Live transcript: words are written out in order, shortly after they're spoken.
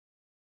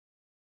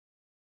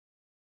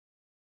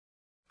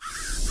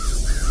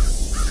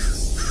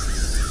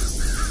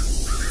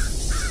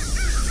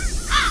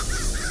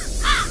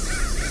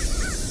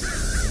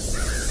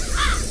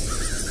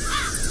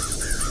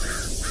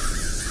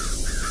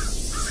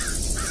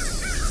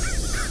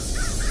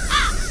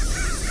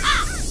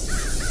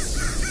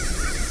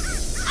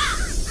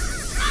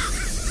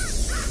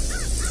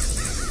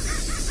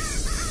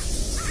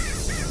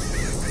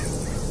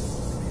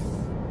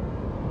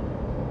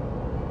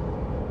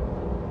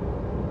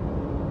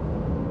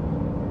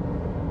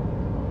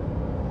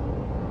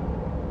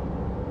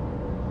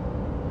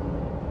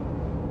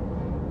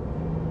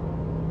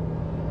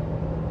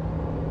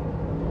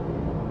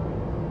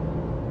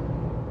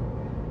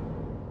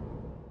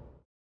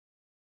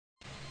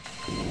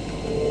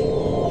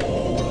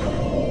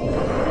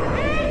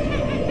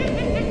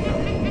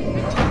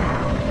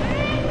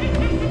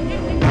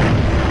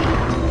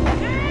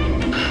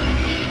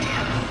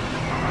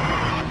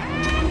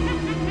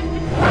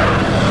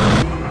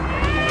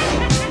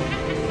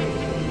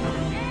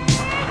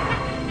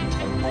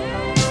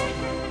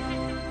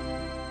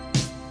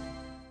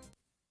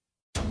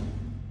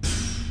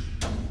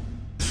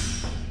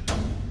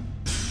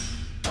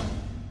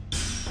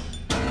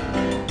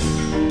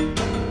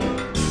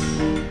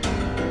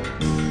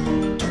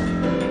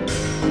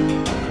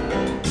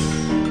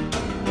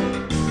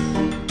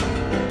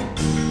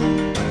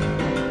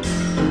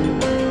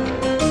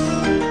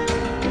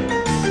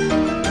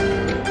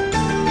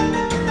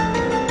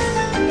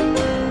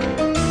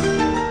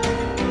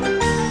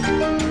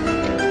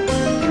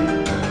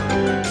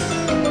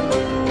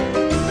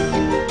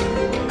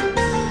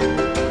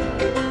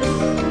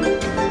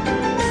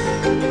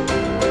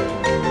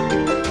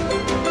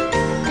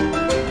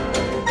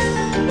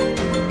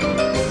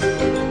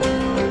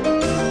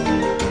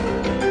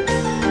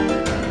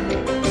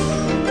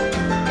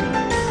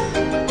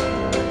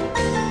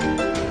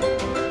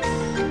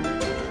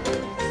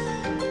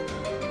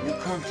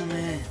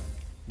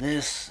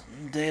This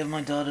day of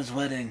my daughter's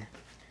wedding,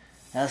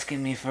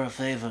 asking me for a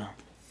favor.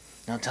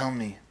 Now tell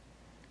me,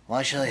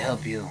 why should I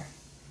help you?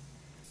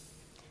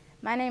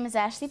 My name is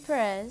Ashley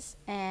Perez,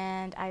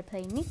 and I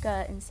play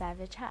Mika in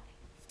Savage High.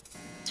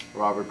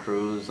 Robert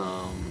Cruz,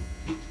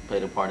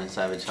 played a part in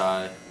Savage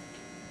High.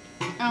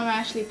 I'm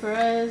Ashley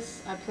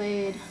Perez. I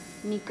played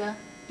Mika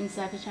in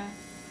Savage High.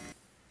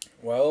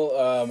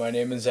 Well, my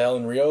name is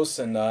Alan Rios,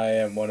 and I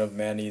am one of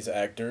Manny's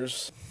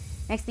actors.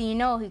 Next thing you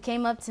know, he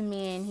came up to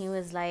me and he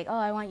was like, "Oh,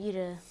 I want you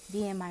to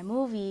be in my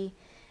movie.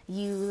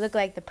 You look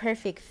like the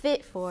perfect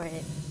fit for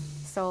it."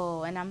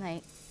 So, and I'm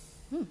like,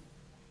 well,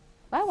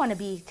 I want to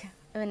be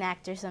an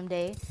actor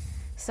someday.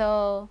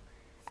 So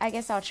I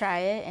guess I'll try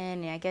it,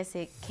 and I guess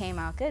it came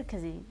out good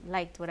because he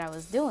liked what I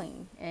was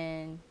doing,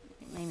 and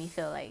it made me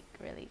feel like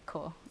really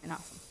cool and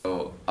awesome.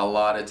 So a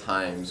lot of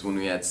times when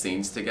we had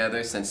scenes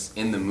together, since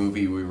in the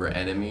movie we were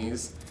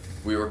enemies,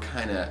 we were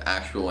kind of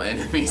actual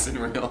enemies in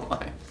real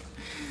life.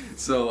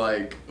 So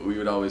like we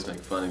would always make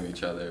fun of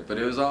each other, but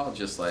it was all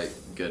just like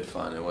good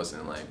fun. It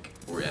wasn't like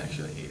we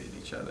actually hated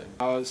each other.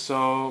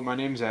 So my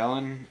name's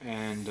Alan,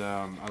 and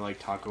I like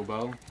Taco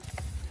Bell.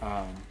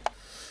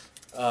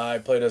 I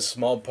played a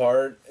small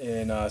part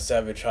in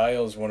Savage High.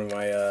 It was one of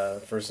my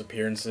first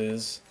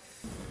appearances.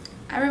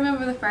 I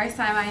remember the first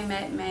time I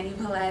met Manny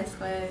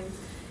Velazquez.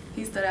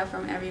 He stood out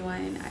from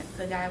everyone,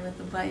 the guy with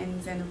the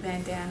buttons and the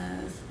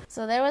bandanas.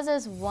 So there was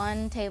this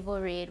one table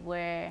read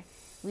where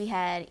we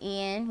had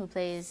Ian, who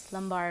plays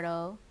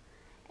Lombardo,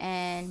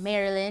 and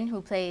Marilyn,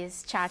 who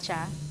plays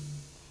Cha-Cha.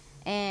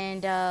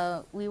 And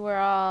we were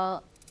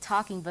all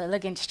talking but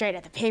looking straight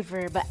at the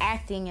paper, but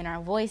acting in our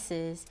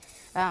voices.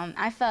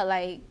 I felt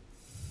like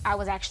I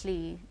was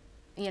actually,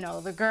 you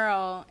know, the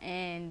girl,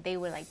 and they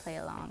would like play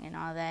along and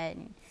all that.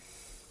 And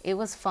it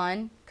was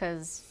fun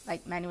because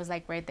like Manny was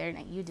like right there,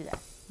 like, you do that,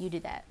 you do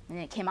that. And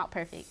it came out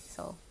perfect,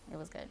 so it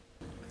was good.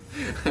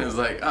 It was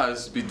like, oh,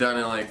 this would be done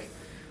in like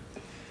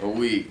a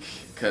week,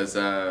 because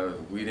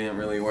we didn't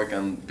really work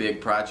on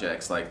big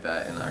projects like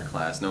that in our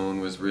class. No one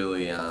was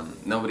really,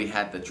 nobody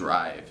had the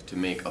drive to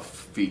make a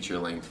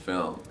feature-length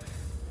film.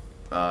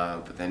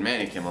 But then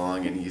Manny came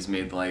along and he's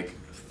made like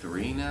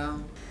 3 now.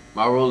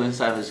 My role in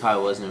Savage High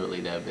wasn't really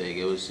that big.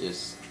 It was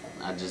just,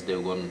 I just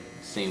did one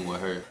scene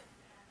with her.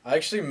 I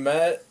actually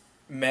met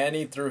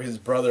Manny through his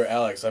brother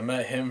Alex. I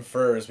met him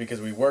first because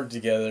we worked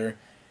together,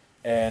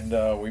 and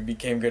we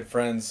became good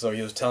friends, so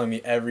he was telling me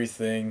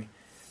everything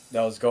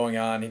that was going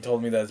on. He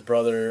told me that his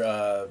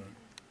brother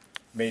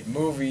made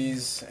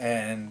movies,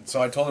 and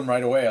so I told him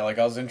right away, like,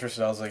 I was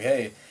interested. I was like,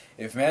 hey,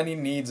 if Manny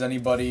needs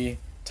anybody,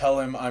 tell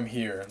him I'm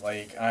here.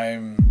 Like, I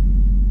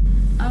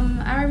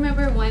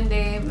remember one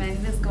day Manny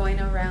was going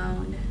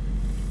around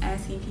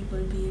asking people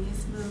to be in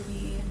his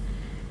movie,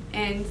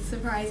 and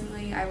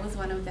surprisingly, I was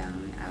one of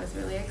them. I was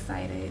really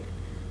excited.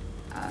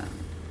 I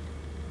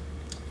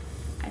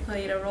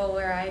played a role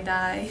where I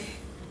die.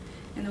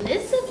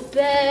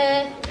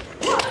 Elizabeth!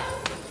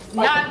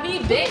 Not me,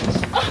 bitch!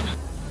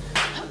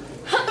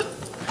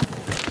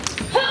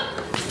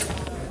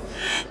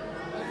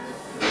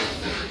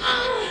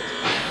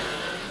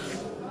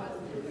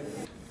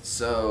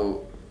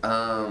 So,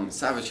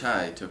 Savage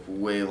High took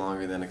way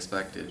longer than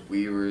expected.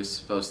 We were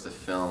supposed to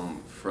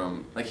film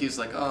from, like, he was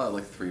like, oh,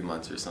 like 3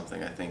 months or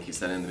something, I think he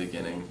said in the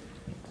beginning.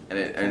 And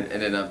it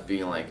ended up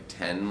being like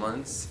 10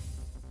 months.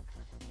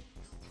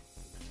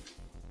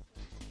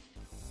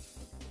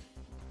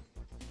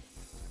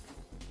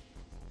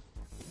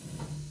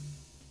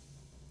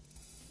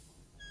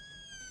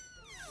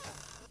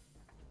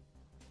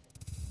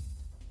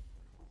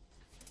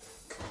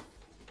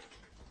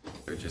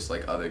 They're just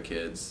like other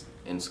kids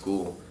in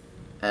school.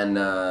 And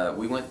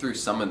we went through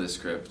some of the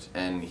script,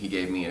 and he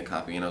gave me a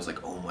copy, and I was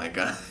like, oh my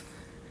god,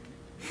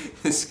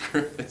 this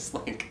script is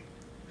like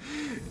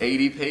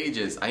 80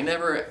 pages. I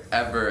never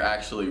ever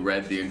actually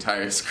read the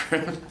entire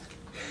script,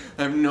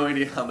 I have no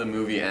idea how the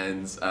movie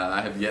ends.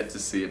 I have yet to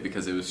see it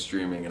because it was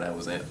streaming and I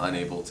was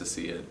unable to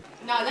see it.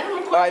 No, they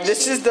don't All right,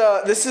 this is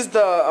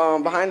the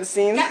behind the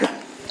scenes.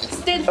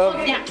 Still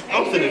fuck yeah.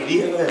 I'm finna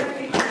be here.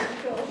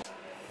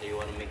 Do you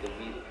want to make a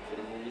beat for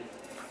the movie?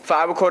 For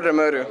I Recorded a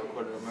Murder.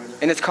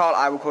 And it's called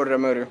I Recorded a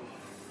Murder.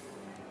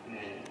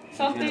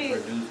 Something. He's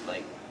gonna produce,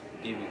 like,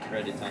 give you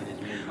credits on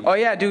his movie. Oh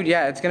yeah, dude,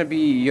 yeah, it's gonna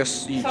be your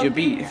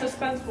beat.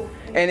 Suspenseful.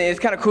 And it's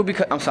kind of cool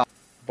because I'm sorry.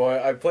 Boy,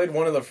 I played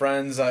one of the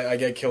friends. I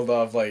get killed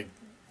off, like,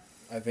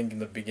 I think in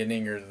the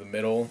beginning or the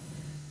middle.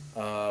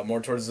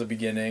 More towards the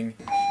beginning.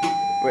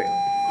 Wait.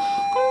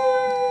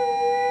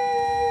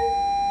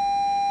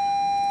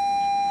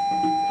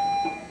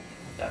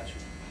 Got you.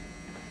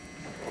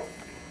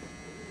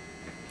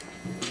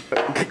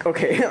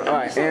 Okay, all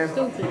right,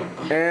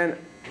 and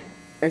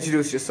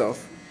introduce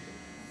yourself.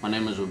 My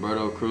name is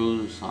Roberto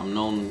Cruz. I'm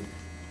known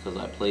because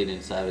I played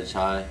in Savage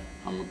High.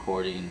 I'm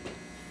recording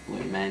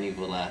with Manny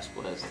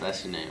Velazquez.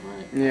 That's your name,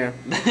 right? Yeah.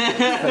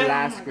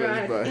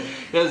 Velazquez, but.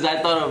 Because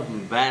I thought of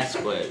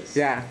Vasquez.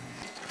 Yeah.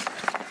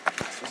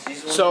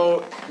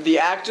 So the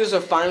actors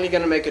are finally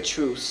gonna make a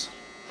truce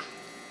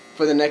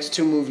for the next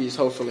 2 movies,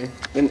 hopefully,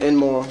 and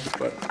more.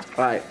 But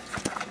all right,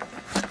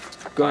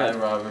 go ahead. I,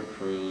 Robert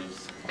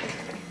Cruz,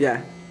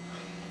 Yeah.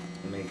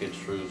 make a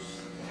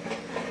truce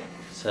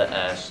to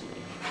Ashley.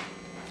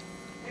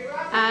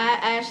 I,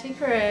 Ashley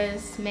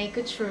Perez, make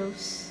a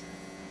truce.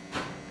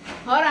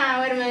 Hold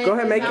on, wait a minute. Go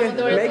ahead, make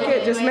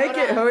it, just make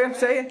it. Hurry up,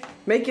 say it,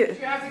 make it. Do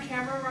you have the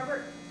camera,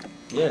 Robert?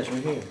 Yeah, it's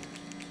right here.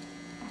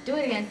 Do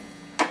it again.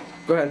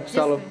 Go ahead,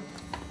 solo.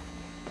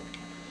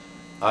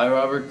 I,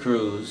 Robert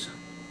Cruz,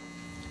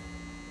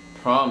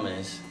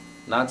 promise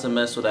not to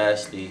mess with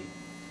Ashley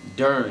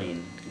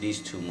during these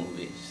 2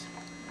 movies.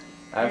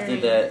 After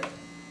During. that,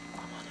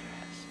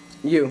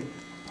 You.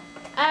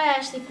 I,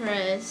 Ashley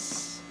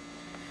Perez,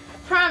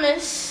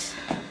 promise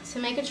to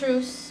make a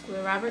truce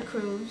with Robert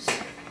Cruz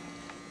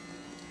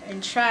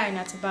and try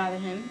not to bother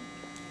him.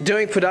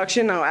 During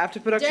production or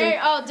after production?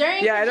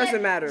 During. Yeah, it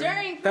doesn't matter.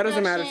 During That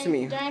doesn't matter to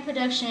me. During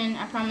production,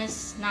 I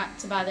promise not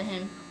to bother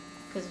him,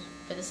 because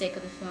for the sake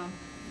of the film.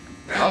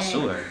 I'll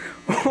sue her.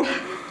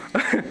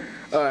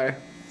 All right.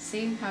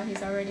 See how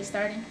he's already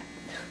starting?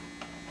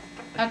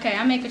 Okay,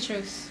 I make a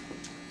truce.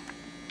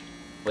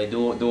 Wait,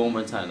 do one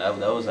more time. That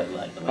was like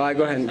All right,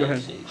 go ahead, go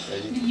ahead.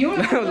 Ready? You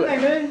don't have to look that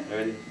good.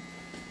 Ready?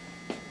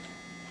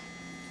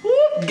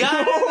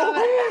 Got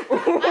it!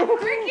 I'm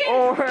freaking.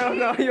 Oh hell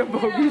no, you're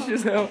bogus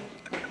as hell.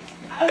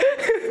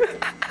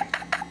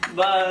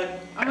 Bye.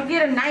 I'm gonna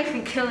get a knife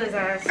and kill his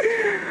ass.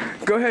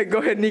 Go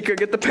ahead, Nika,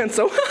 get the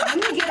pencil. I'm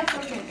gonna get a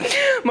fucking.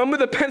 Remember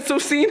the pencil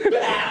scene?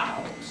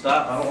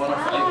 Stop! I don't want to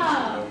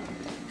fight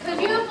Cause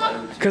you the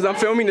fuck. Cause I'm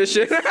filming this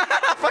shit.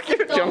 Fuck you,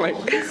 I'm like,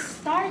 Who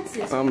starts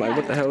this? I'm like,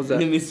 what the hell is this.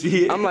 Let that? me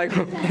see it. I'm like,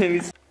 let me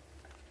see.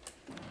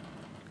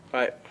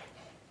 All right.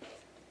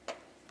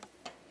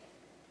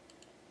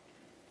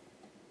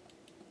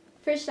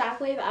 For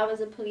Shockwave, I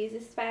was a police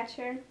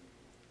dispatcher.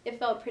 It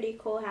felt pretty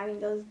cool having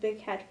those big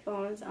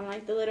headphones and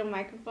like the little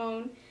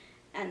microphone.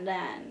 And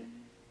then,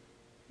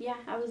 yeah,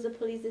 I was a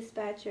police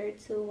dispatcher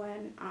too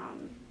when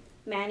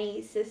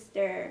Manny's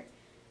sister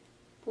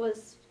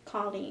was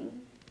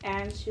calling,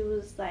 and she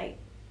was like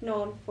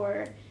known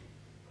for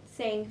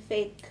saying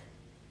fake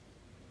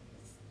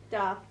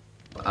stuff.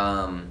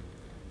 And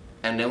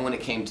then when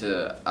it came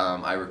to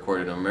I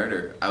Recorded a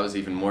Murder, I was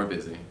even more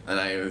busy.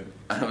 And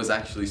I was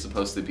actually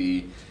supposed to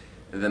be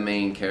the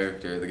main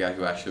character, the guy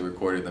who actually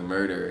recorded the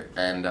murder,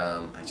 and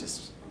I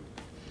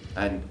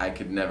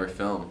could never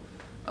film.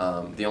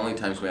 The only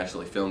times we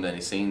actually filmed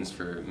any scenes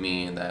for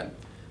me in that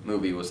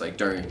movie was like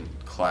during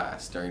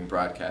class, during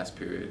broadcast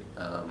period,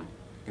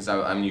 because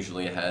I'm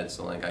usually ahead,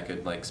 so like I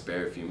could like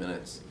spare a few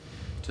minutes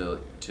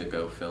to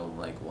go film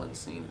like one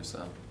scene or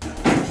so.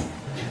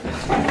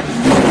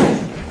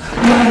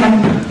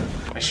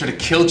 I should have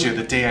killed you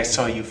the day I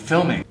saw you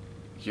filming.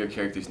 Your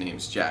character's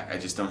name's Jack. I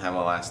just don't have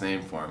a last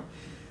name for him.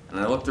 And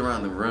I looked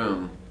around the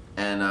room,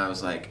 and I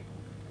was like,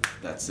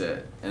 that's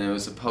it. And it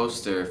was a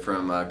poster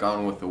from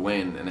Gone with the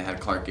Wind, and it had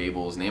Clark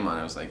Gable's name on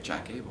it. I was like,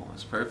 Jack Gable,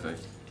 it's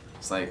perfect.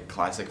 It's like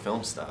classic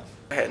film stuff.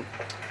 Go ahead.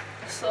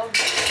 So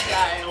this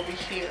guy over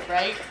here,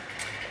 right?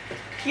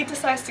 He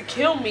decides to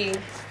kill me,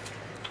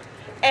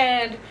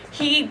 and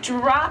he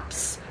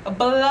drops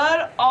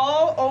blood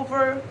all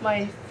over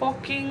my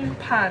fucking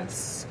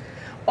pants.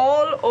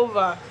 All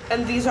over.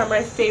 And these are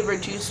my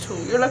favorite shoes too.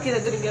 You're lucky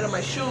that didn't get on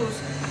my shoes,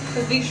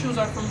 because these shoes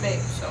are from Babe,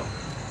 so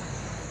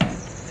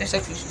they're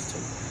sexy shoes too.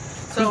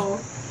 So,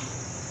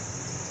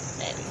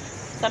 Manny.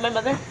 Is that my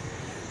mother?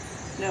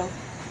 No.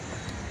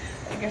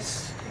 I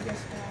guess not,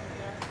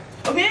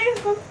 yeah. Okay,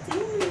 let's go.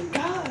 Oh my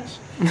gosh.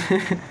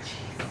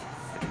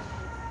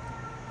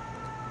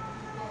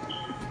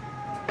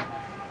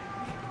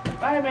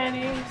 Bye,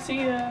 Manny.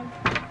 See ya.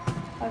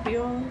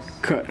 Adios.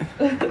 Cut.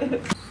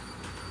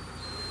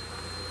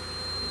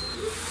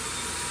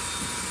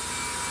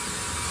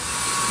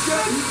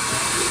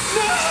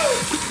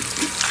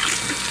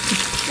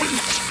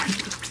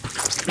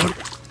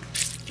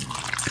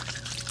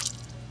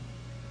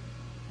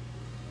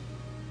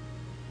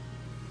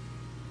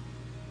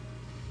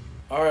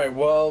 Alright,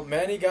 well,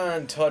 Manny got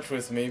in touch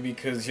with me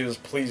because he was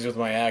pleased with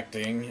my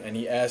acting, and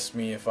he asked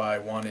me if I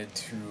wanted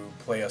to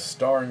play a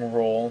starring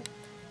role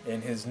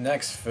in his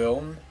next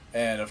film,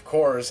 and of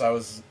course, I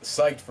was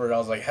psyched for it. I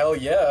was like, hell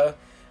yeah,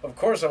 of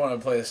course I want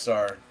to play a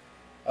star.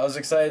 I was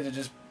excited to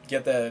just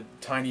get that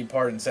tiny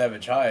part in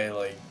Savage High,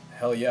 like,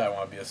 hell yeah, I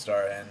want to be a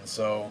star, and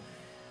so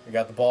we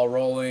got the ball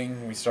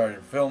rolling, we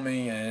started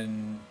filming,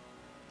 and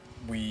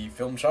we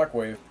filmed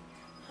Shockwave.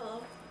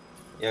 Hello?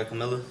 Yeah,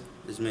 Camilla,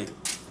 it's me.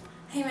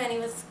 Hey Manny,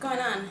 what's going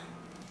on?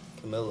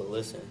 Camilla,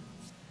 listen.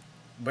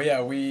 But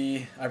yeah,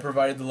 I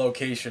provided the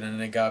location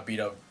and it got beat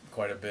up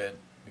quite a bit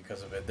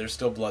because of it. There's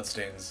still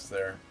bloodstains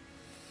there.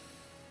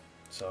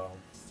 So.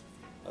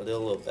 I did a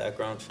little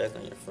background check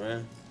on your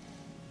friend.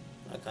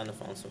 I kind of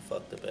found some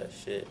fucked up ass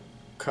shit.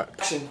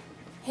 Action.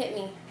 Hit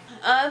me.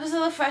 It was a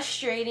little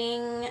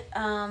frustrating,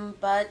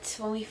 but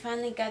when we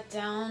finally got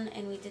down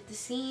and we did the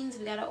scenes,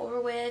 we got it over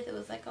with, it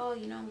was like, oh,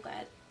 you know, I'm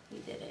glad we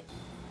did it.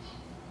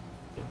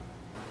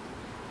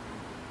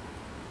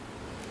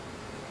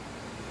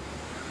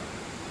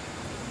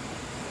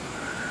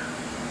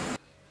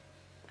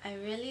 I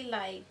really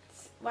liked,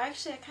 well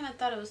actually I kind of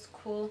thought it was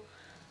cool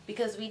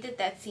because we did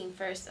that scene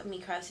first of me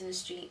crossing the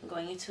street and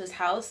going into his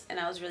house, and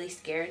I was really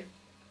scared.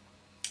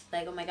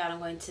 Like, oh my god, I'm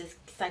going to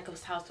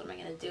Psycho's house, what am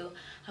I going to do?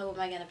 How am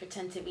I going to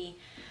pretend to be?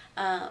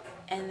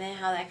 And then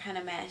how that kind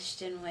of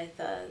matched in with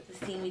the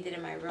scene we did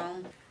in my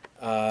room.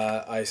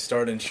 I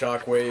starred in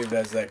Shockwave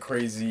as that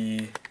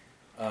crazy,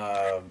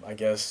 I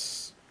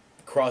guess,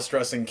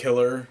 cross-dressing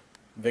killer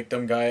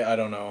victim guy, I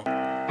don't know.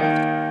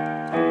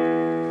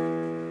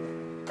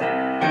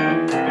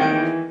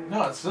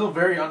 No, it's still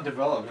very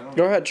undeveloped.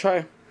 Go ahead,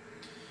 try.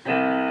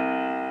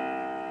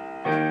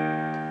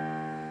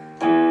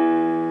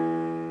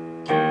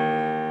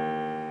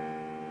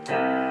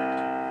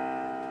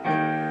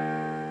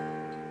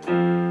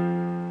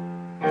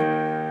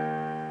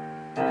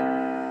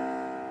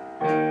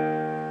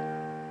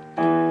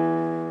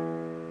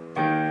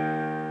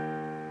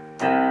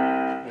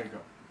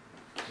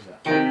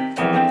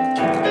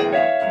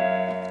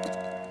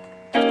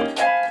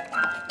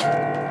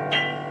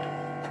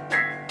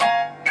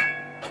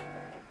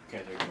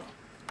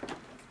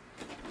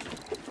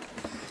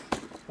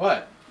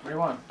 What? What do you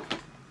want?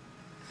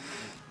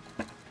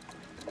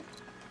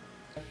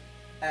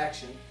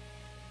 Action.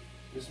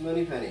 Miss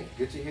Moneypenny,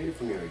 good to hear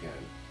from you again.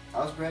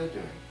 How's Brad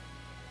doing?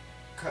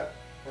 Cut.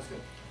 That's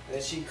good. And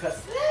then she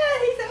cuts.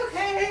 He's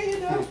okay, you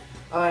know.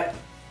 Alright.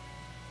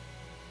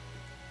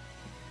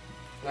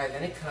 Alright,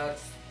 then it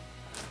cuts.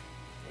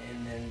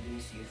 And then do you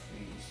see a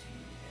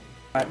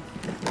freeze?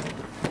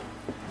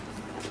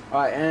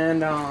 Alright,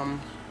 and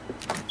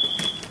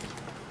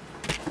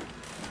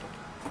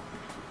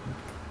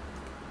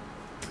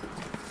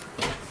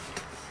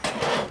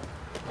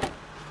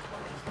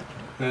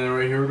And then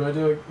right here, what do I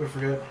do? I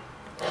forget.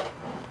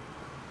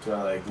 Do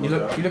I like you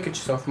look at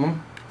yourself,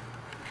 Mom.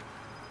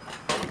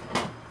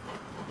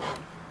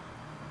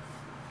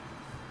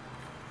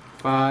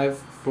 Five,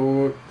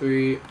 four,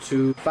 three,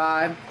 two,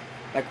 five.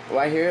 Like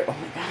right here. Oh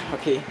my god.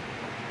 Okay.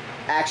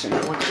 Action.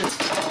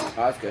 Oh,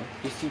 that's good.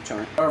 Just keep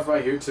trying. Start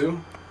right here too?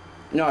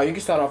 No, you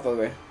can start off the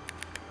other way.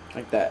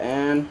 Like that,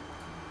 and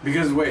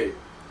because wait,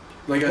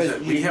 like I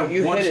said, we have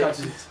one shot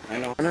to this. I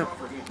know.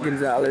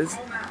 Gonzalez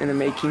in the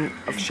making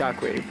of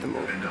Shockwave, the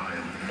movie.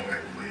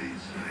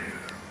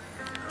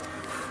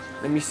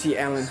 Let me see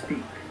Alan.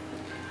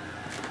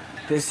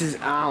 This is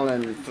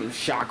Alan from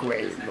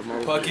Shockwave, the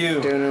movie. Fuck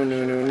you. Fuck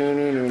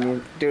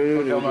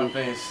out my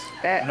face.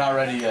 I'm not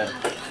ready yet.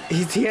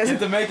 He has Get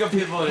the makeup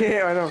people in.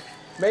 Yeah, I know.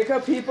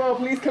 Makeup people,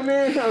 please come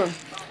in.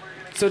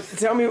 So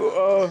tell me,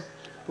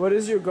 what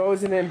is your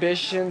goals and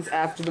ambitions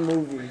after the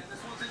movie?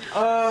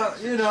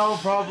 You know,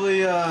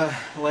 probably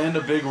land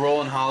a big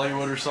role in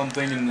Hollywood or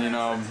something, and you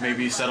know,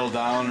 maybe settle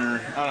down,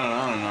 or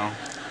I don't know.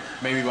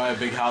 Maybe buy a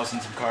big house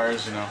and some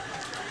cars, you know.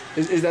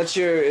 Is that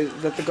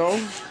the goal?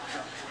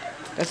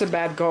 That's a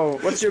bad goal.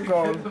 What's your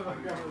goal?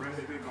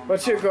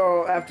 What's your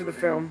goal after the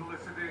film?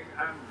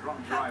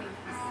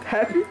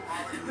 Happy?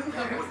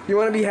 You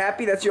want to be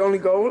happy? That's your only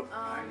goal?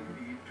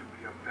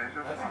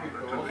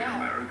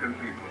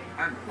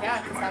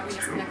 Yeah, because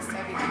happiness connects to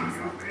everything.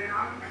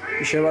 So.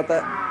 You sure about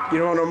that? You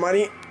don't want no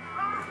money?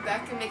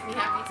 That can make me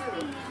happy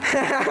too.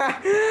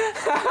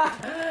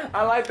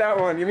 I like that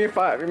one. Give me a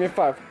 5. Give me a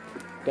 5.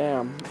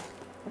 Damn.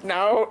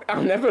 No,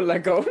 I'll never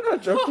let go. I'm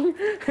not joking.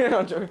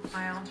 I'm joking.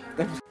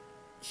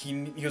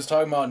 He was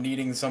talking about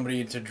needing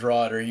somebody to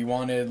draw it, or he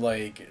wanted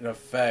like an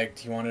effect.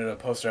 He wanted a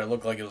poster that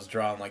looked like it was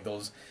drawn, like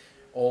those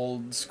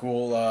old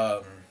school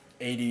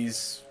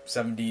 80s,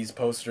 70s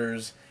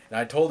posters. And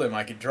I told him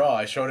I could draw.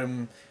 I showed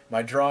him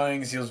my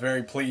drawings. He was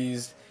very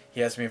pleased.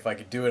 He asked me if I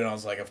could do it, and I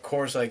was like, of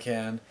course I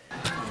can.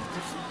 I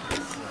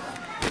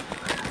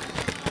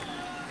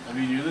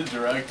mean, you're the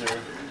director.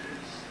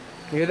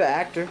 You're the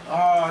actor.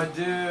 Oh,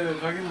 dude,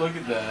 fucking look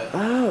at that.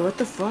 Oh, what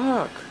the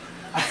fuck?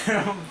 I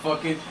don't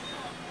fucking...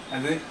 I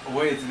think...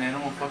 Wait, it's an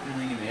animal fucking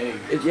laying an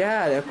egg.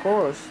 Yeah, of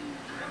course.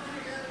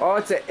 Oh,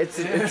 it's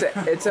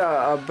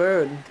a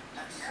bird.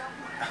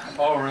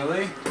 Oh,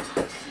 really?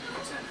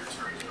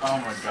 Oh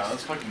my god,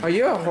 that's fucking. Are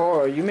you a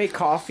whore? You make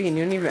coffee and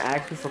you don't even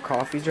ask me for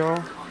coffee,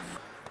 Joel?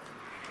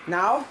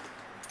 Now,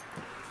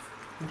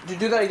 you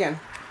do that again.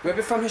 Rip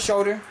it from his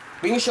shoulder.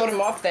 Bring your shoulder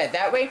off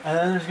that way. And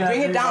then there's gonna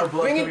bring be it down. more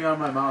blood Bring coming it. out of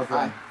my mouth.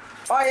 Then.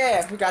 Oh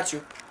yeah, we got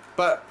you.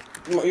 But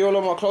you're a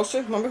little more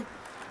closer, remember?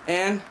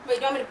 And. Wait,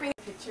 you want me to bring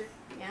a picture?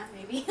 Yeah,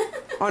 maybe.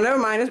 Oh, never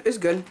mind. It's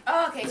good.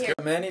 Oh, okay, here.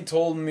 Manny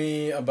told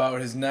me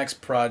about his next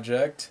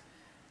project.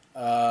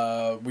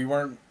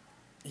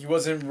 He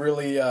wasn't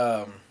really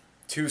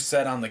too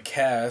set on the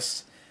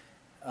cast.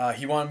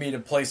 He wanted me to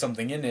play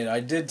something in it. I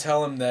did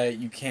tell him that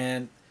you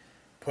can't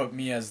put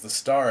me as the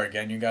star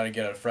again. You got to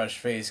get a fresh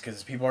face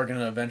because people are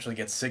gonna eventually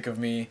get sick of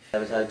me.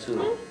 Sabotage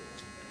too.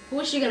 Who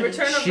is she gonna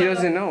return? She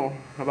doesn't know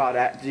about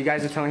that. You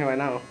guys are telling her right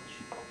now.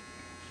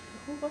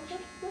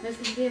 There's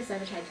gonna be a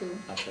Sabotage too.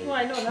 Well,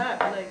 I know that,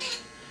 but like.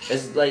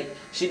 It's like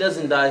she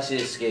doesn't die, she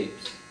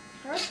escapes.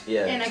 Her?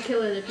 Yeah. And I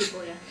kill other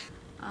people, yeah.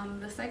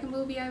 The second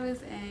movie I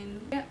was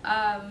in,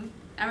 I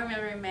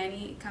remember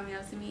Manny coming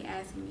up to me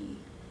asking me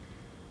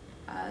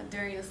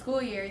during the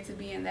school year to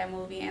be in that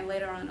movie and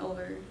later on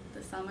over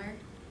the summer.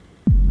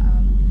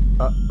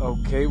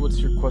 Okay, what's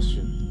your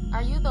question?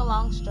 Are you the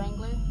long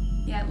strangler?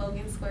 Yeah,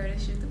 Logan Square to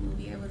shoot the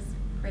movie. It was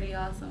pretty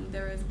awesome.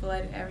 There was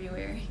blood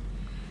everywhere.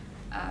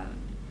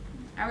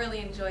 I really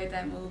enjoyed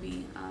that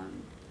movie.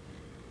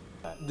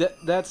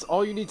 That's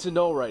all you need to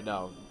know right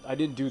now. I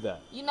didn't do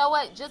that. You know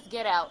what? Just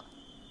get out.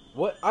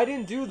 What? I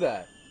didn't do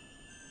that.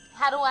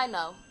 How do I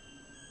know?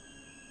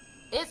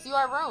 It's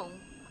your room.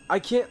 I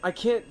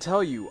can't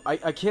tell you.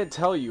 I can't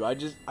tell you. I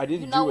didn't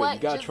You know do what? it.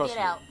 You gotta Just trust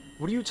get me. out.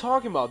 What are you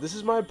talking about? This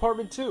is my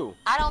apartment too.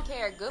 I don't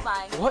care.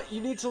 Goodbye. What?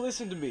 You need to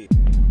listen to me.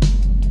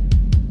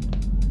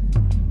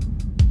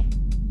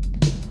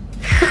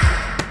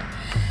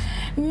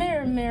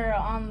 Mirror, mirror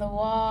on the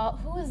wall,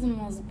 who is the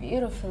most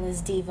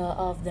beautifulest diva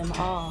of them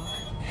all?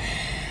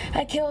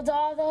 I killed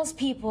all those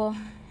people,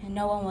 and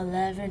no one will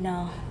ever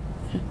know.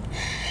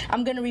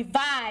 I'm gonna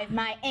revive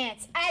my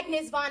aunt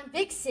Agnes von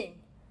Vixen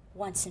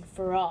once and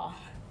for all.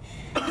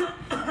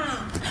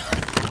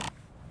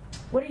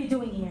 What are you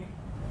doing here?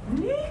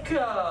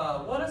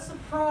 Nika! What a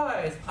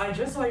surprise! I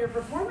just saw your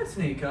performance,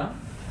 Nika.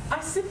 I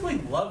simply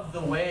love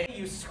the way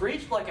you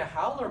screeched like a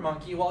howler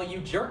monkey while you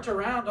jerked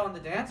around on the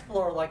dance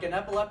floor like an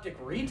epileptic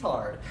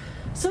retard.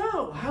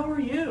 So, how are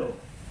you?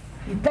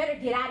 You better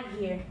get out of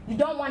here. You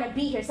don't want to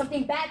be here.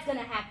 Something bad's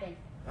gonna happen.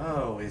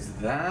 Oh, is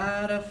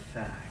that a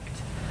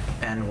fact?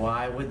 And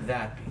why would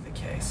that be the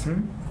case,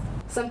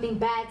 Something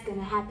bad's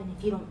gonna happen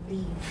if you don't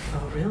leave.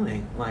 Oh,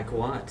 really? Like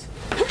what?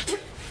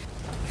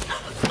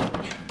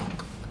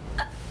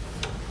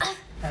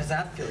 How does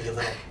that feel, you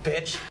little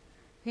bitch?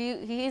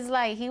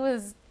 He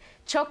was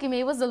choking me.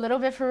 It was a little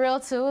bit for real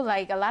too.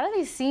 Like a lot of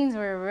these scenes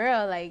were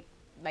real. Like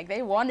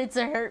they wanted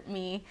to hurt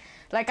me.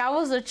 Like I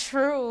was a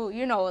true,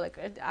 like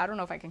I don't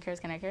know if I can curse.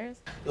 Can I curse?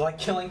 You like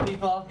killing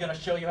people? I'm gonna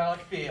show you how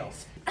it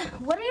feels.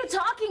 What are you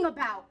talking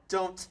about?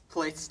 Don't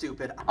play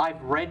stupid.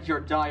 I've read your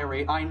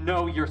diary. I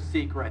know your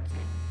secrets.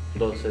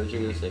 Don't say what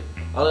you're gonna say.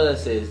 All I gotta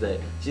say is that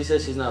she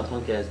says she's not a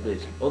punk ass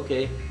bitch.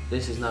 Okay,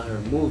 this is not her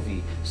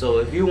movie. So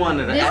if you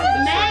wanted to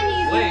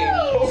act movie.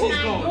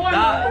 she's gonna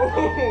die.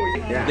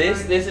 Yeah.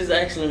 This is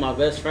actually my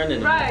best friend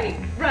in the movie.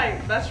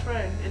 Right, best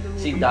friend in the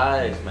movie. She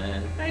dies,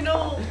 man. I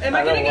know. Am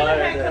I gonna get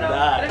her head cut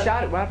off?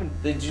 Shot it. What happened?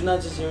 Did you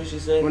not just hear what she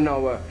said? Well, no,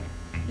 what?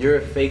 You're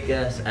a fake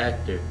ass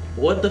actor.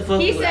 What the fuck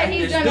He do said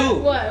he's actors gonna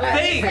do? what?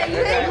 Fake.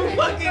 You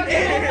fucking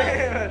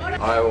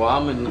Alright,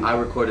 well I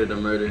recorded a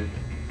murder.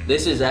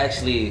 This is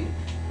actually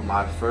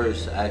my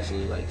first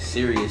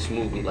serious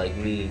movie, like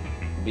me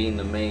being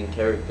the main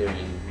character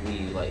and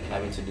me like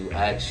having to do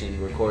action,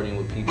 recording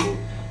with people,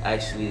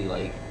 actually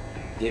like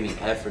giving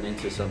effort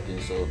into something.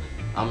 So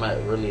I'm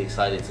really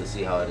excited to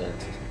see how it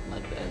ends,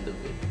 like the end of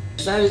it.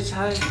 Savage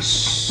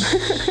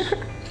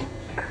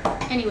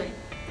Anyway.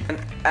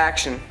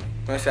 Action.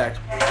 Nice act.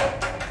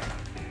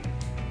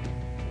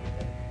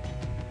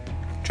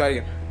 Try it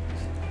again.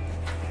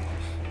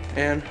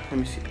 And let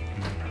me see.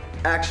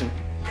 Action.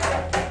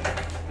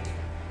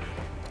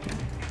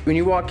 When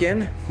you walk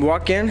in,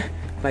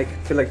 like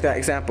feel like that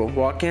example.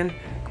 Walk in,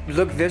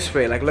 look this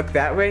way, like look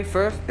that way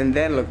first, and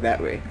then look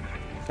that way.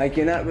 Like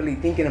you're not really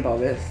thinking about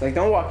this. Like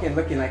don't walk in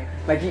looking like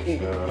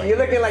you're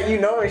looking like you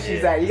know where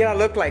she's at. You gotta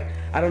look like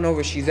I don't know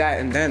where she's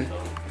at, and then.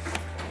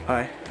 All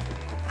right.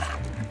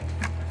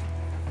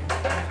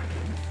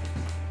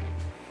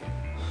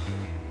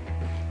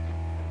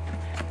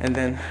 And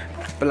then,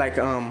 but like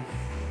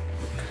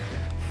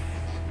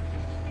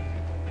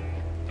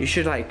you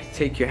should like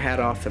take your hat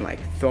off and like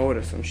throw it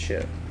or some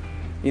shit.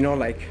 You know,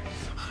 like.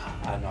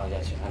 I know, I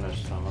got you. I know what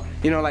you're talking about.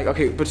 You know, like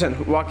okay,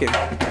 pretend walk in.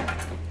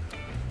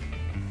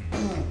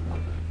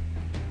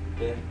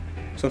 Yeah.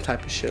 Some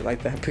type of shit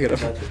like that. Pick it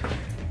up.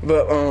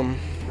 But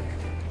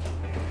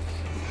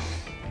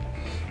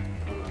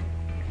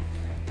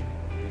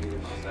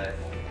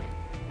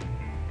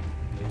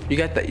you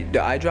got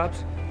the eye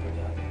drops?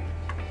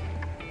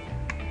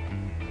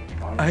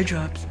 Eye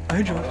drops.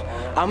 Eye drops.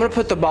 I'm gonna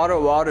put the bottle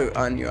of water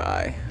on your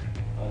eye.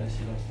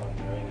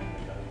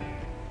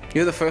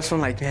 You're the first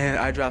one like, man,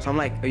 eye drops. I'm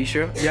like, are you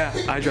sure? Yeah,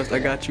 eye drops. I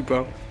got you,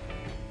 bro.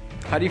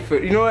 How do you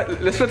feel? You know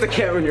what? Let's put the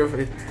camera in your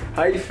face.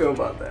 How do you feel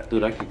about that?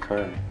 Dude, I could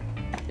cry.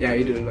 Yeah,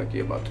 you do look like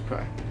you're about to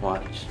cry.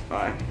 Watch.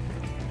 Alright.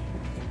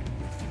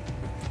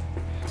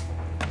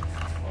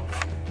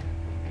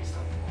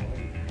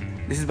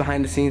 This is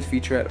behind the scenes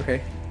featurette,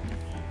 okay?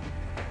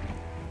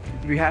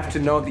 We have to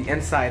know the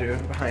insider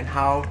behind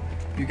how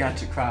you got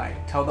to cry.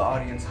 Tell the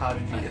audience how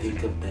did you I get think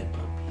to of dead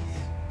puppies.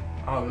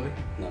 Oh, really?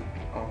 No.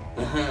 Oh.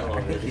 Oh, I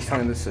think really? he's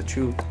telling us the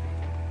truth.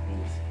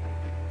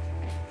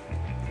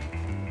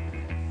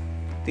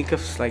 Think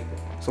of like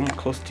someone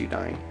close to you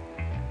dying.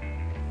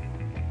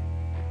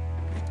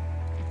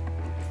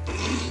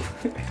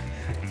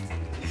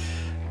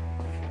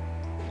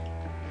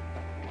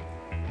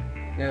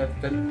 Yeah,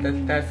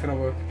 that's gonna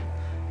work.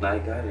 I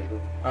got it,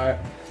 bro. Alright.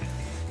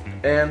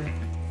 And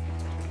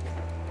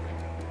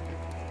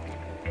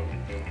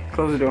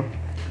close the door.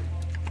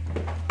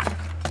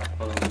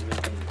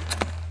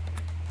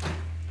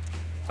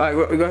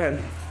 Alright, go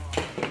ahead.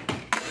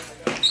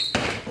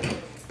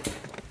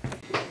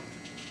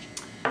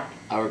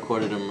 I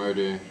Recorded a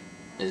Murder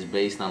is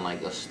based on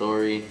like a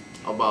story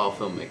about a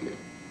filmmaker,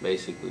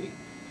 basically,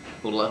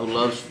 who's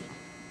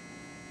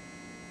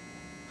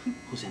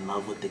in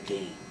love with the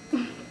game.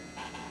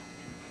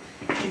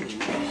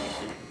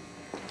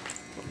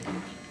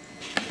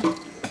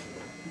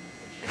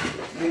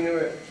 We knew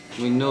it.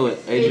 We knew it.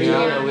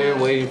 Adriana, we were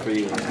waiting for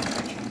you.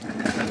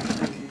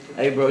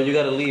 Hey, bro, you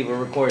gotta leave. We're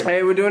recording.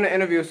 Hey, we're doing an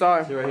interview.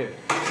 Sorry. Sit right here.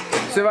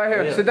 Sit right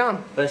here. Yeah. Sit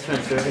down. Best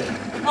friend, sit right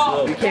here.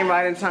 Oh, you came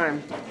right in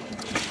time.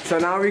 So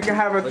now we can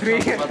have a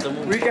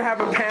we can have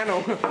a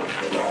panel.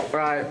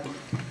 Right.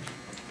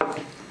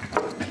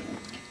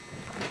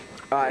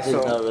 Alright,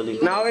 so really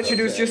now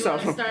introduce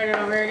yourself. Start it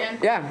over again?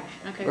 Yeah.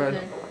 Okay, Go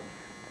ahead.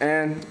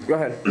 And go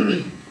ahead.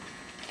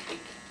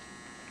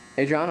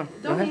 Adriana,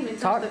 go Don't ahead. even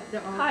Talk. touch the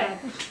Hi.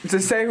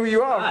 Just say who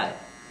you are. Hi.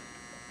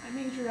 I'm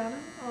Adriana,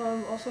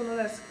 also known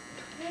as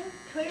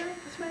Claire.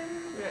 That's my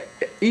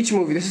name. Each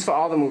movie. This is for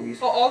all the movies.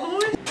 Oh, all the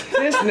movies?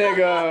 This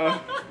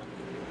nigga.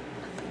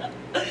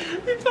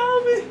 He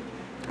found me.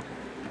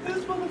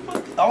 This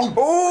motherfucker.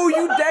 Oh,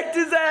 you decked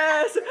his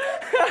ass.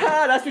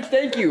 That's what.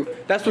 Thank you.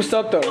 That's what's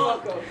up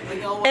though.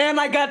 And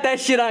I got that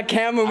shit on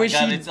camera when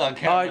got it on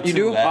camera you too,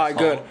 do? Alright,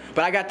 asshole. good.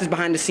 But I got this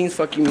behind the scenes.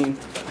 Fuck you mean?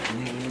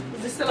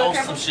 Throw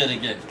some shit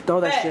again. Throw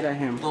that shit at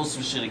him. Throw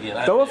some shit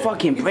again. Throw a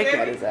fucking brick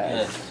at his ass.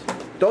 Yes.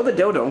 Throw the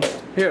dildo.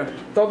 Here.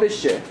 Throw this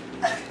shit.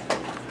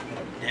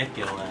 Deck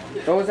your ass.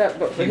 What was that?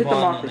 Hit the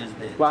on marker. this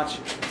bitch. Watch.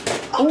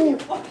 Oh,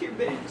 fuck your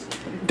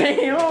bitch.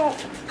 Damn.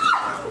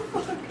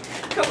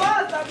 Come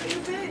on, stop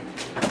being big.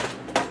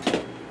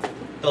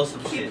 Throw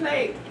some shit.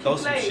 Play. Throw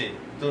some shit.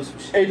 Throw some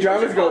shit.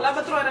 Adriana's I'm go.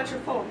 gonna throw it at your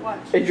phone. Watch.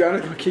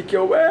 Adriana's gonna kick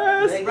your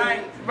ass.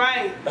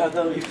 Right. I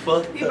know you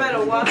fucked You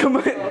better watch. Come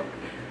on.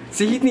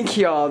 See, he think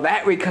he all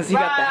that way because he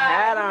got the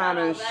hat on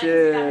and He got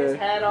his shit.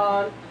 hat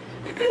on.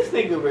 This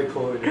nigga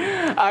recorded.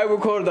 I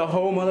recorded the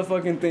whole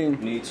motherfucking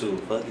thing. Me too.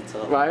 Fucking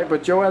talk. Right?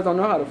 But your ass don't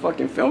know how to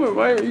fucking film it,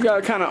 right? You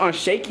got kind of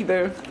unshaky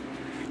there.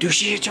 Dude,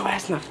 she hit your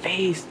ass in the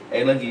face.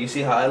 Hey, look, you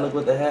see how I look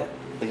with the hat?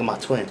 Look at my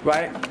twin.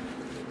 Right?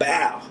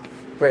 Bow.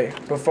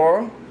 Wait,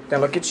 before,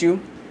 then look at you.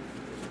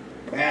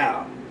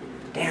 Bow.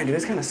 Damn, dude,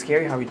 it's kind of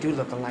scary how we do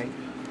look alike.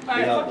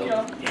 Alright, fuck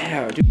y'all.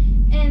 Yeah, dude.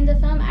 In the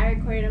film I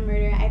Recorded a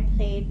Murder, I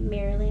played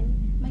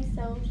Marilyn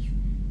myself,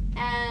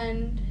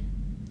 and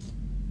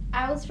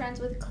I was friends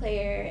with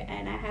Claire,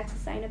 and I had to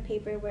sign a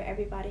paper where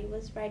everybody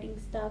was writing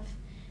stuff,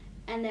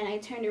 and then I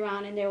turned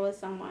around and there was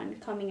someone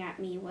coming at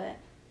me with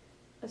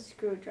a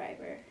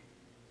screwdriver,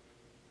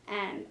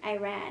 and I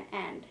ran,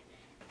 and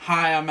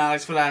Hi, I'm Manny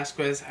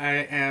Velazquez.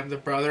 I am the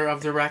brother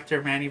of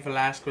director Manny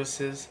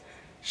Velazquez's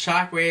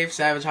Shockwave,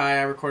 Savage High,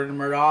 I Recorded a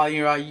Murder. All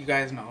you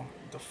guys know.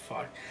 What the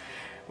fuck.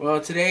 Well,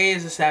 today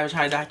is a Savage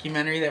High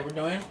documentary that we're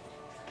doing.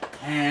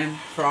 And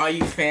for all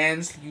you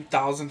fans, you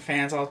 1,000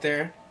 fans out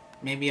there,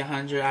 maybe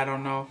 100, I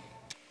don't know.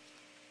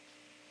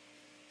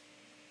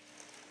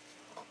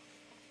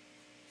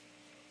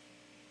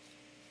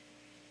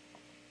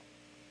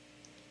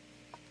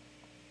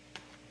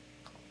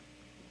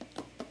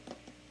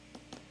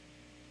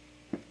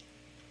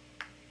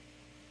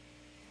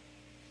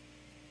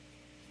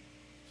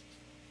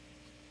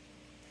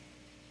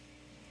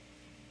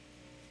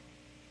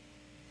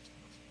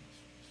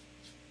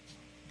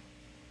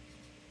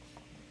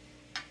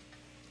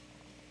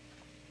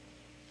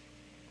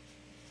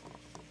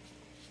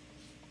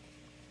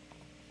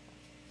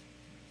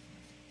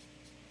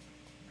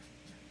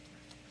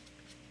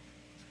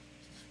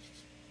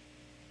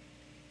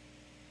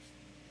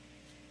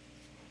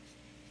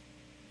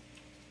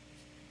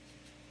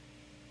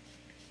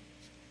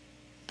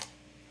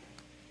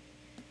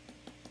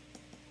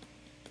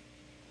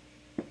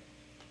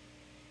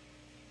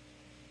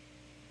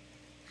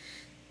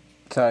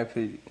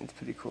 Sorry, it's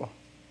pretty cool.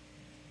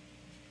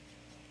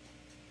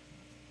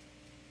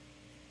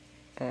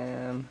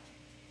 And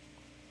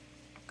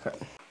cut.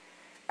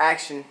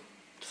 Action.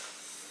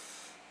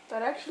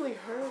 That actually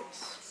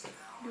hurts.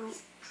 You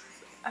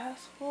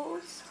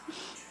assholes.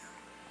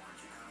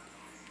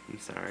 I'm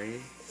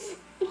sorry.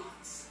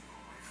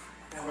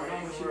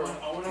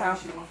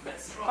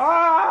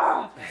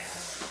 Ah!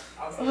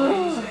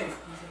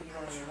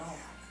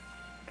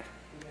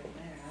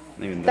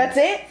 That's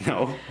it?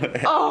 No.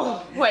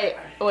 Oh, wait.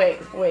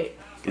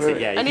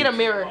 Yeah, I need a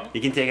mirror.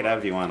 You can take it out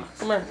if you want.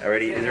 Come here.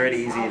 It's already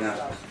easy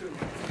enough.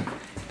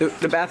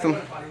 The bathroom.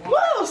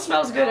 Whoa,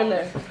 smells good in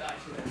there.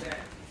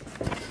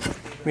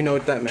 We know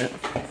what that meant.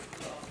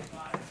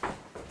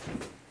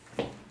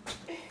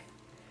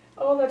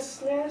 Oh,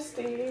 that's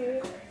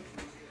nasty.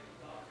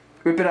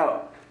 Rip it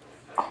out.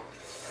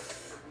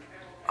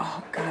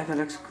 Oh God, that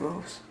looks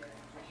gross.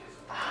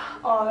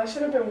 Oh, that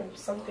should have been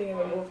something in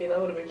the movie. That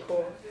would have been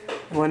cool.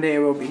 One day it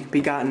will be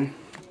begotten.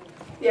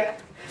 Yeah.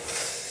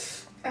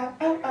 Ow,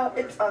 ow, ow.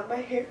 It's on my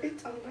hair.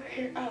 It's on my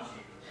hair. Ow.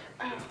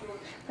 Ow.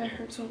 That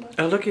hurts so much.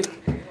 Oh, look at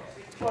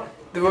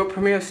the world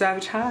premiere of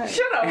Savage High.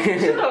 Shut up.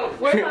 Shut up.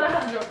 Where's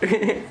Alejandro?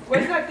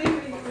 Where's that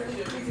DVD?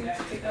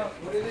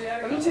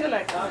 Let me see the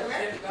next one.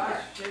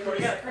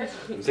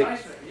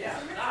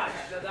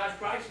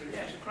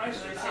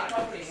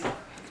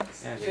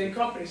 Same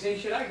company, same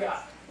shit I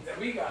got. That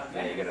we got.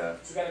 Yeah, you got a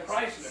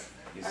Chrysler.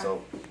 You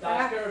sold.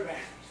 Dodge Caravan.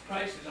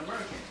 Chrysler's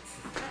American.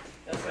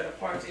 That's why the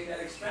parts ain't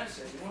that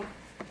expensive, you know?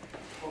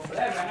 Well, for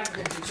that, I have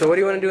to go. So what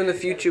do you want to do in the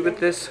future with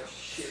this?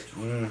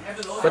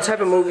 What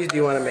type of movies do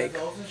you want to make?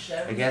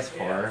 I guess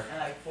horror.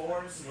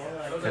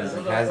 Because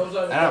it has, I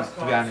don't know,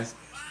 to be honest.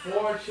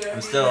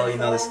 I'm still, you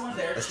know,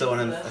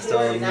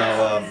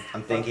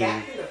 I'm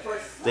thinking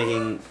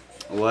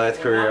what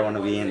career I want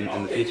to be in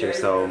the future.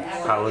 So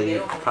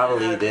probably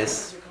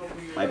this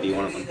might be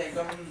one of them.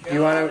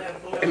 You want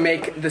to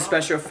make the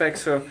special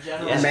effects for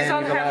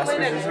Manny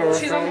Velazquez's horror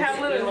She's on films?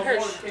 Hamlet and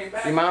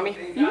Hirsch. Your mommy?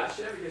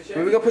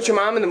 Maybe we gonna put your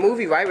mom in the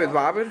movie, right, with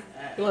Robert?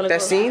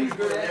 That scene?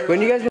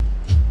 When you guys...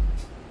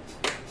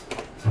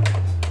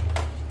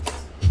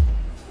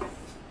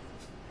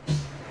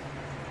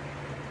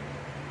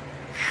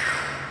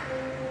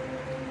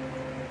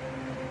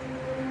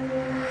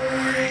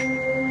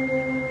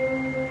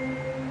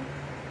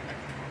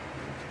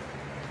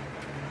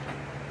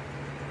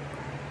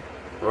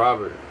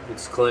 Robert,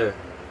 it's Claire.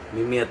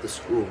 Meet me at the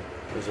school.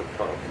 There's a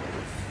problem.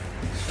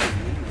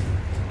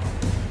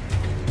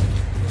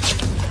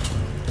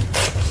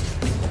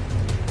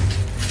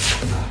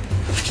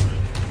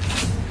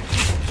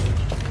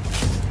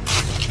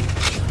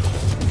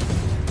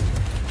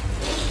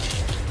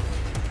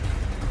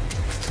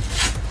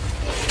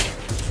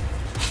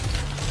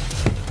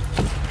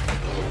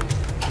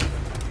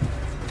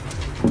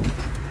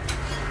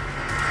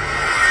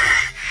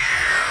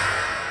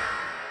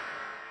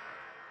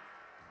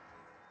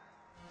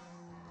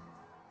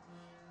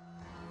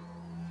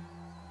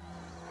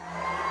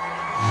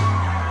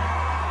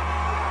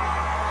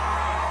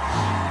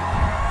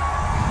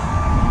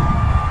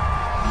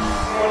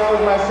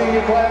 My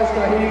senior class,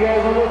 can I hear you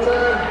guys one more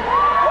time?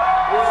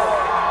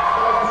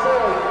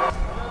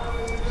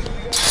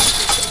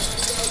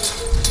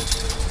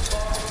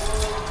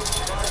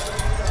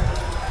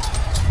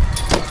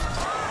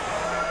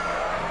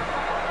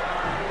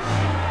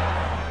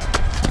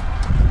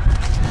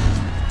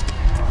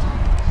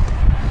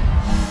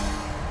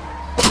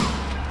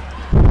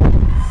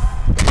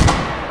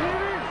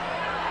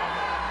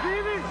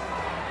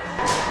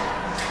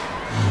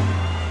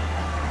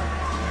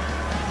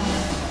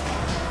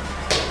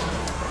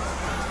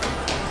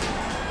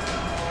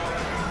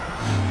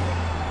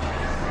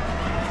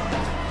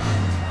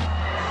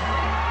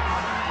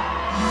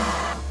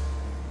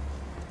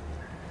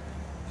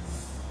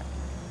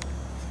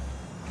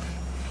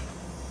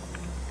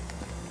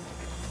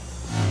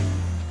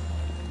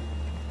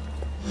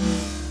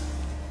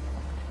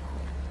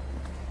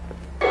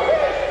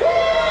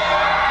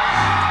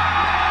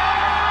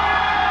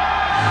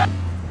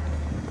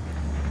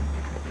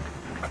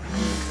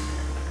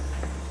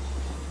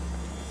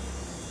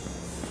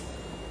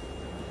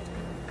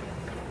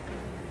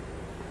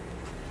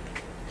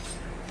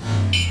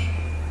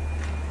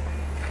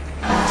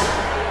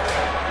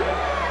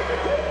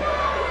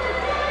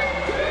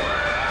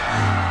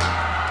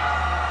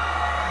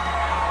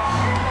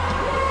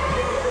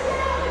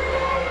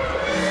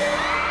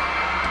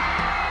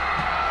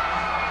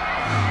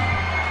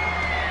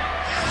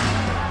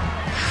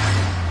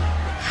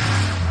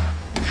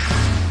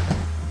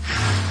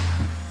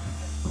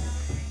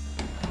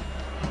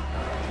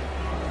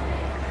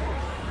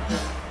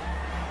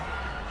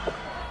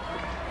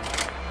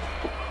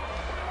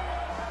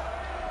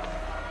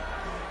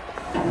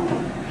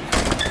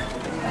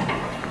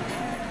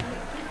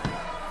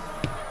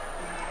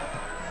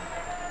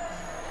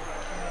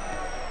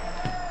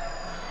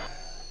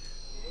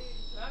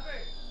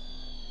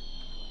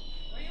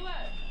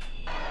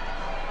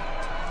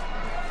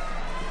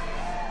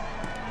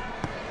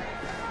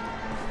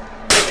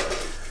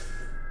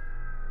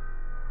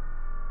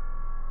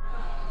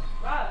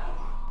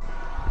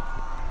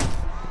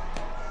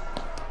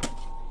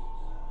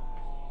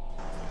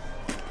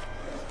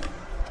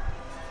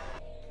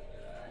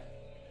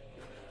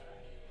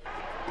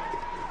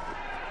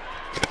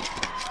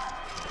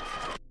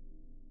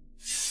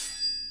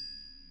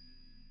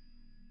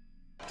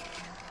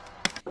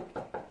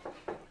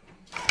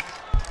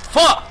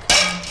 Fuck!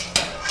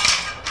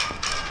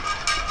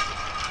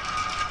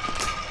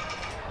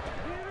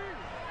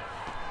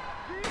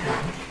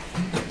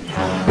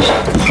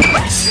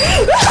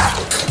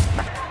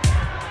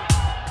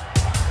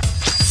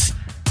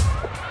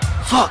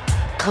 Fuck!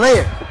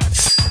 Clear!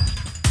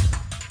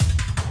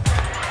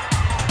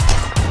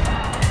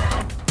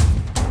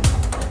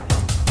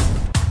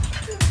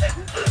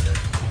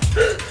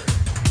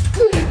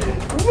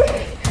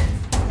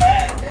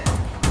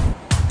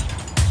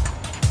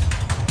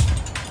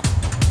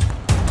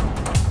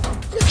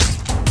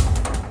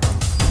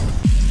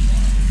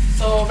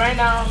 So right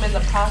now I'm in the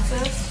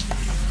process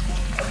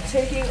of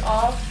taking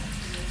off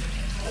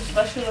the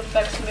special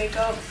effects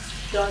makeup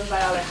done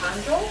by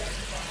Alejandro.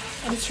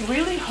 And it's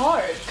really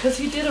hard because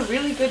he did a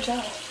really good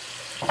job.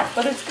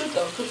 But it's good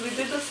though because we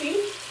did the scene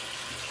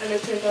and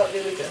it turned out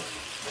really good.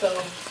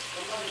 So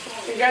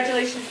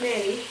congratulations,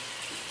 Manny.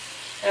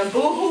 And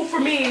boo-hoo for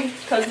me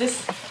because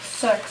this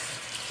sucks.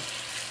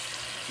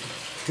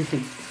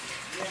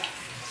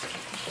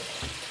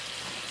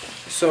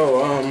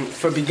 So,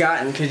 for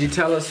Begotten, could you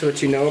tell us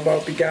what you know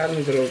about Begotten, a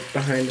little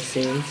behind the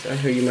scenes, and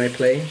who you might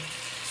play?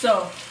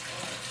 So,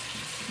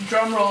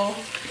 drum roll.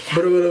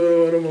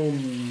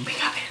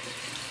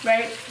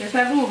 Right? There's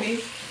that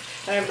movie.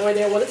 I have no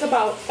idea what it's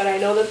about, but I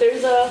know that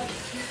there's a...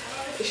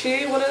 Is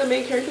she one of the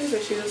main characters, or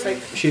is she just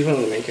like... She's one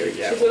of the main characters,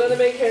 yeah. She's one of the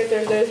main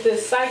characters. There's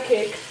this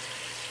sidekick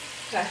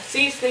that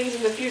sees things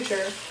in the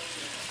future.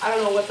 I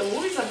don't know what the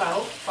movie's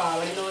about, but I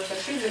already know that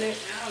she's in it,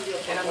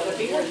 and I'm gonna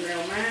be her.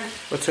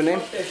 What's her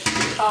name? That's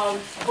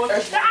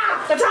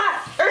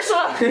hot!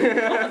 Ursula!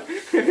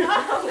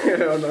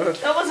 Hell no.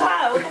 That was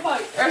hot, what the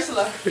fuck?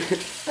 Ursula.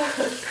 I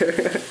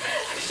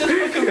should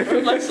have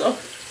confirmed myself.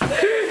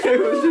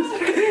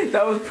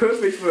 That was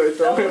perfect for it,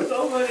 though. That was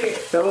so funny.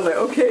 That was like,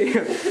 okay.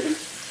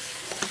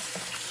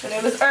 Her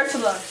name is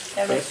Ursula.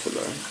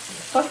 Ursula.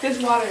 Fuck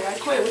this water, I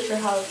quit with your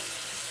house.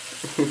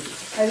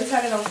 I just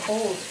had it on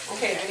cold.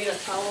 Okay, I need a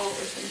towel or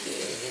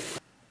something.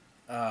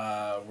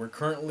 We're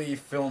currently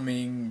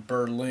filming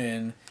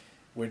Berlin,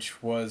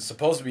 which was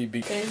supposed to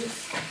be...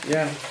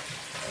 Yeah.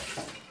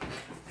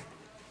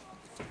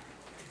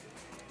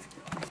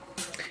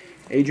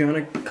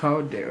 Adriana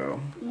Caldero,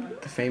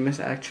 the famous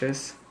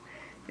actress.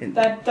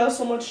 That does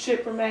so much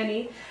shit for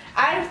Manny.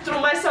 I threw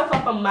myself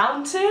up a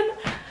mountain.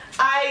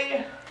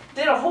 I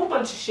did a whole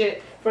bunch of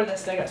shit for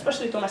this nigga,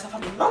 especially threw myself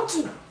up a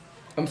mountain.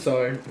 I'm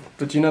sorry,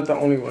 but you're not the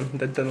only one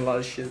that done a lot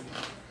of shit.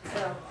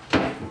 Yeah.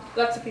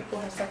 Lots of people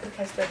have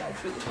sacrificed their lives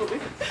for this movie.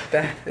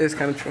 That is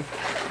kind of true.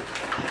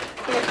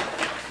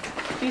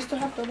 Do you still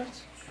have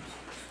donuts?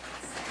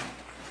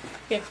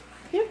 Yeah.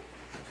 Yeah.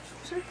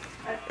 Sure.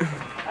 I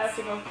have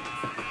to go.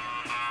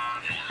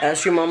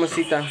 Ask your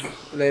mamacita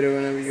later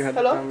whenever you have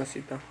Hello? the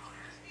mamacita.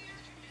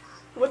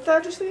 What's the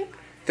address again?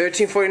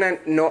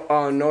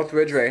 1349 North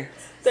Ridgeway.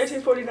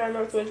 1349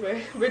 North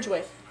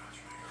Ridgeway.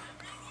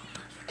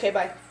 Okay,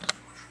 bye.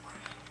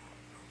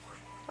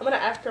 I'm gonna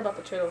ask her about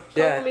the turtle.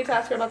 Yeah. For me to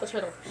ask her about the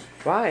turtle.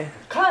 Why?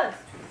 Cause.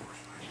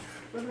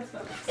 Where's my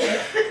stuff?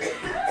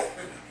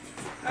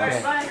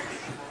 Alright, bye.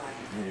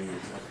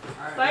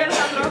 Bye,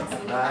 Alejandro.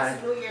 Bye.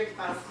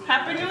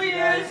 Happy New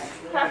Year's.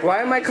 Why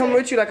am I coming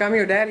with you like I'm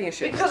your daddy and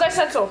shit? Because I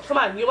said so. Come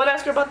on, you wanna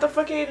ask her about the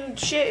fucking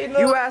shit in the...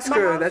 You ask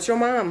her. house? That's your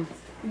mom.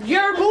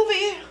 Your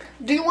movie.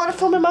 Do you wanna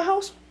film in my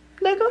house,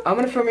 nigga? I'm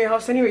gonna film in your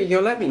house anyway.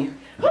 You'll let me.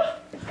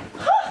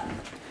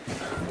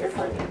 You're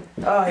fine.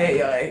 Oh,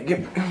 hey,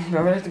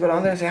 remember I have to go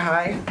down there and say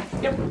hi?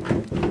 Yep.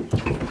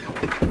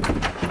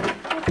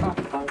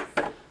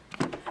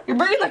 You're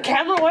bringing the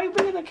camera? Why are you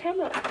bringing the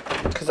camera?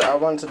 Because I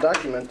wanted to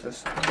document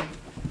this.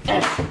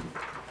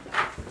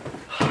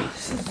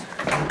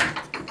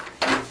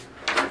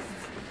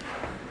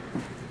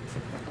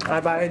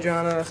 Bye,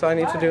 Adriana. That's all I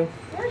need to do.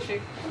 Where is she?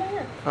 Come on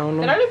here. I don't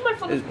know. Did I leave my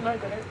phone? No, I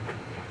didn't.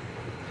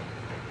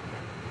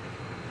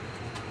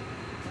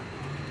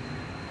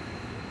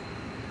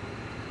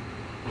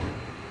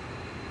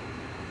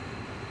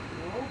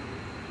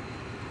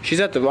 She's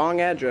at the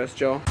wrong address,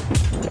 Joe.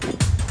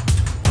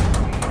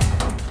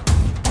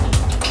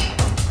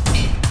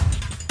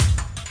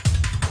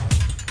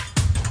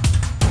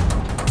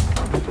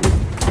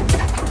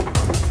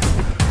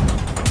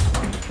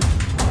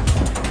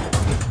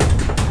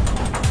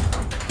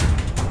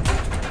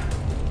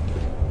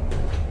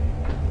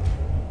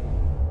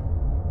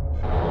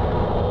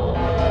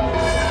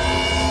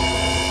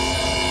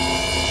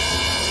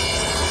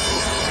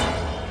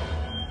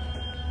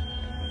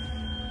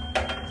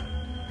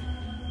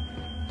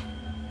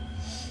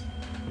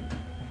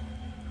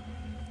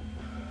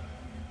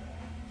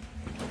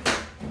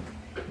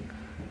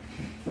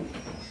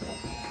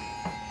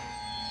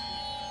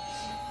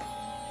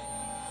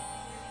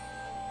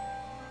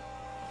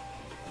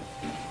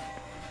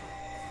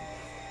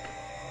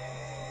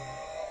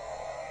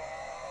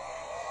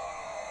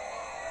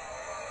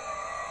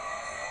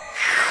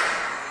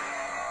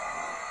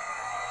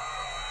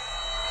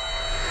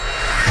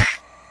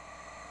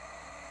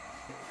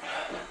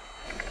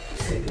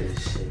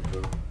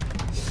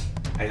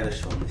 I gotta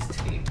show him this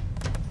tape.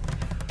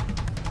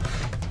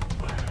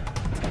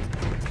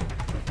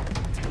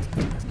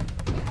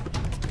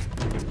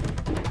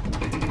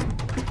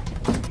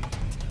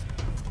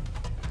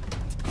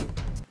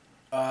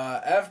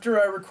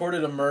 After I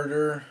recorded a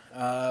murder,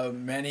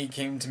 Manny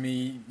came to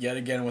me yet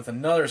again with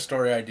another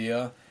story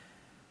idea.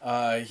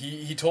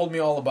 He told me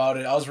all about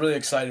it. I was really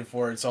excited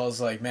for it, so I was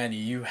like, Manny,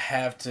 you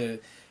have to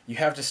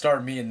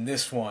start me in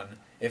this one.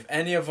 If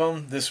any of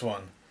them, this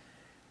one.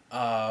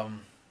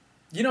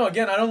 You know,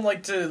 again, I don't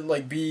like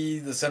to be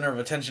the center of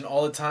attention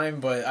all the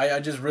time, but I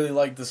just really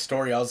liked the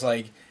story. I was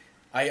like,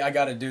 I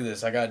gotta do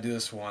this. I gotta do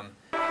this one.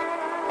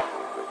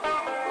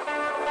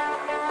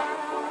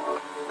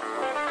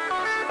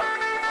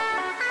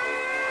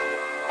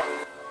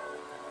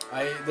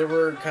 There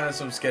were kind of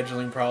some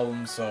scheduling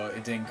problems, so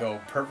it didn't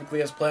go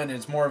perfectly as planned.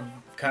 It's more of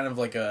kind of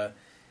like a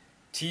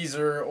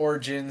teaser,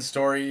 origin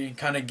story,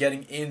 kind of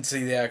getting into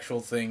the actual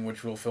thing,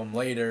 which we'll film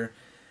later.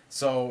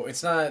 So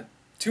it's not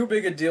too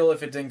big a deal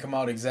if it didn't come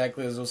out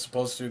exactly as it was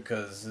supposed to,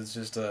 because it's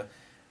just a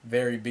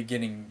very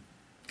beginning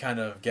kind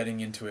of getting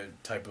into it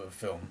type of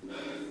film.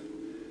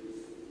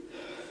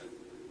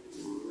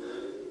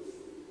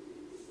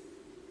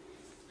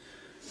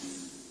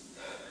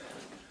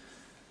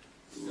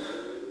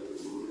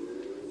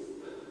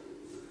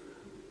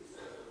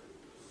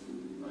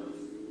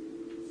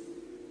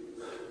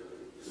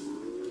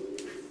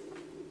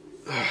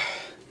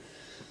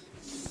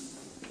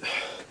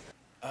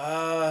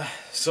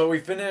 So we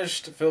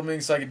finished filming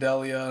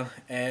Psychedelia,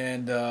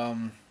 and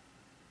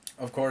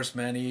of course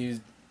Manny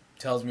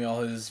tells me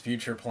all his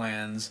future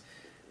plans.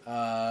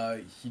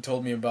 He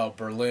told me about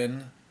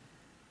Berlin,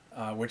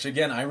 which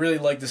again, I really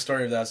like the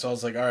story of that, so I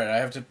was like, alright, I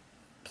have to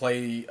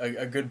play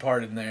a good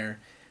part in there.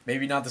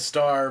 Maybe not the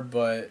star,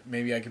 but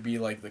maybe I could be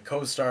like the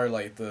co-star,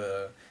 like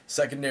the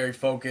secondary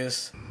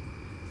focus.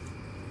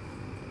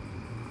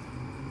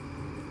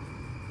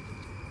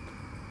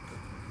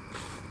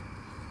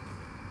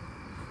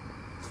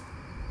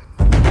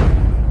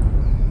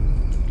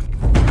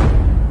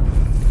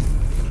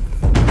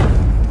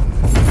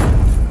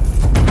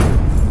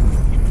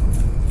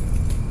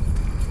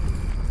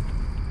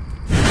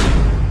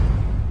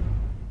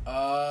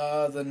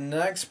 The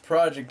next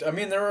project, I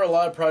mean, there were a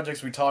lot of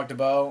projects we talked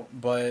about,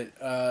 but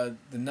the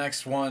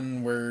next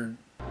one we're...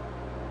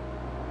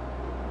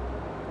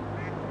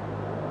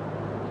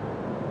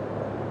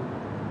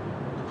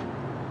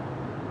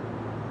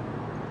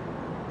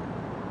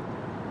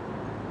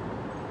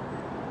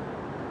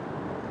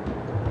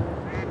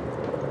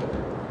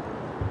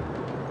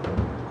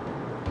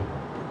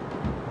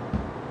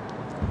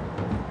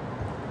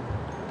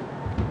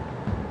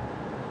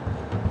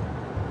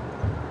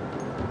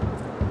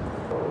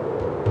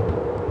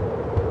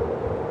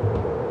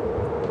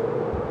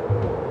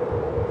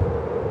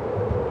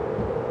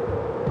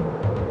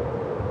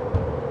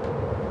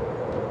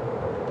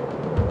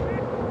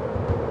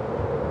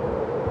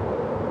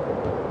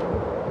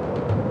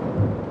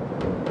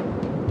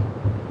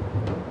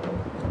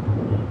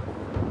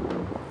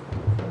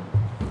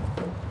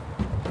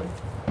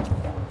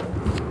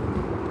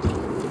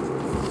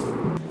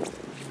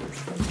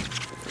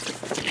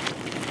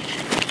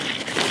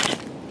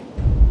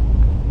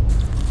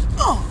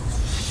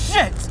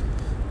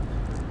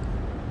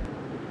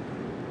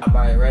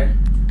 By it, right?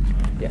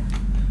 Yeah.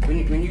 When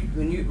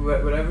you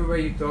whatever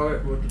way you throw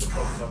it, we'll do the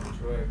close up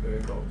where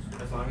it goes.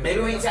 As long as Maybe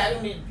when you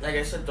tag me, like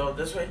I said, throw it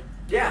this way.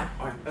 Yeah.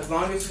 Alright. As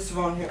long as it's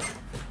around here.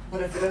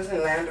 But if it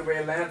doesn't land the way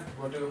it lands,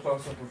 we'll do a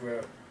close up of where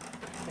it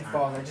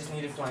falls. I just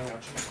need it flying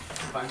out.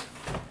 Fine.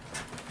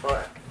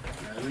 Alright.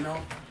 Let me know.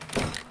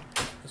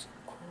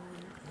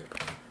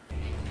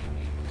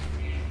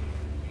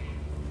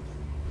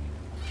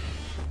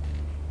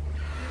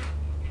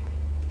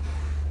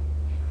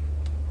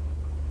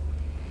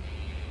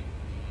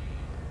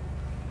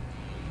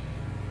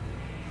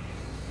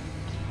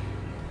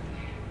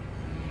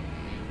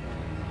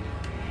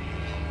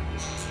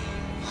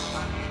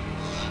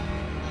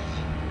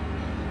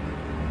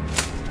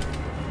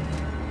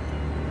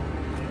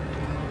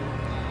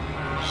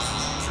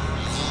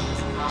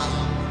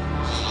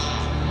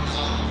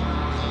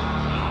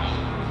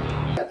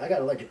 I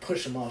gotta like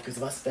push him off because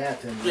if I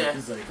stabbed him, Yeah.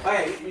 he's like,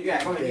 Alright, you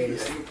got it. Go ahead. You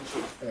dazed. can push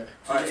him off. Alright.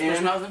 Alright, Push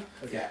him out then?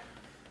 Okay. Yeah.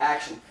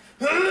 Action.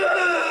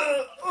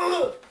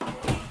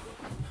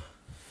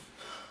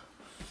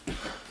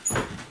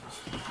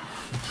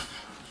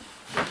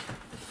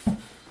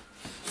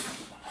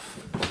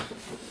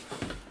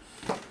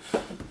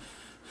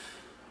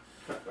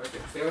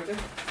 Stay right there.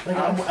 Like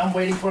I'm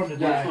waiting for him to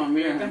die. Come on,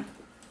 mirror. Okay.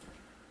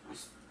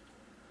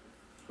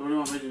 What do you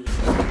want me to do?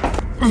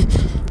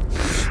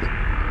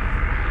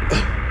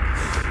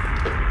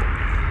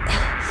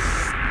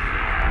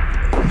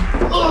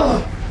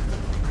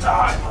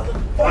 Die,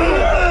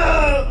 motherfucker!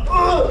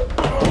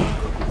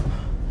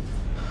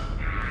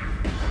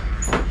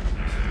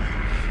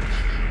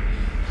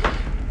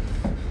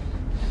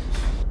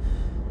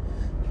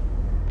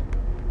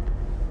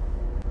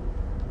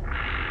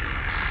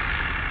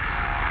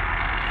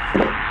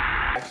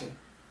 Action.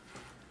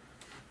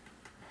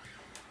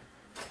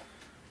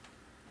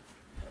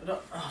 No,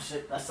 oh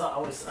shit! I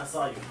saw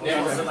you.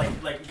 Yeah, So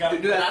like,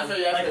 gotta do that.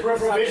 Like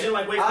peripheral vision,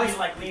 like wait,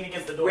 lean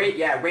against the door. Wait,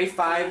 yeah, wait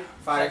 5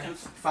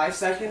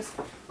 seconds.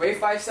 Wait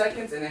 5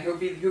 seconds, and then he'll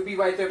be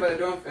right there by the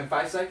door in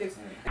 5 seconds.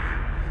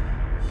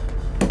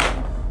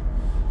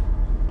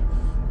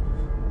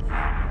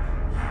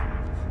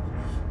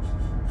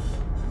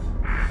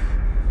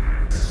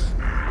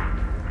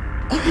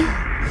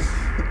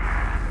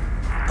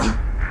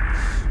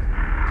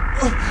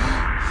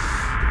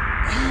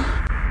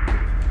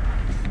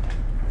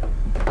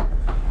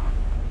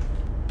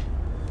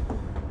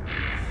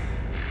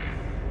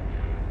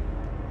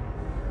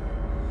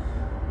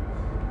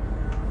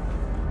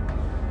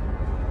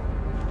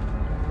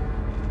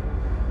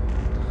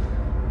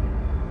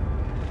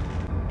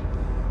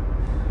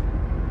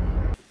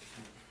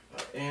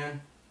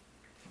 And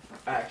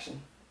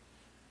action.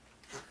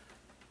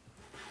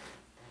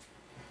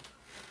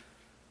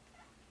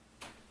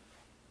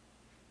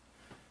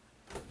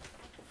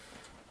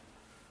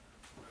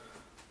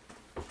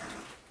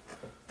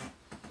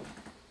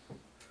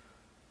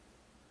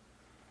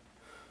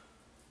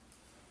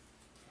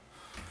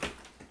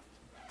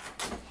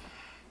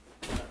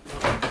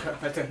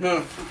 Right there.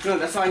 No,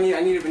 that's all I need.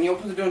 I need it when you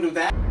open the door and do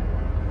that.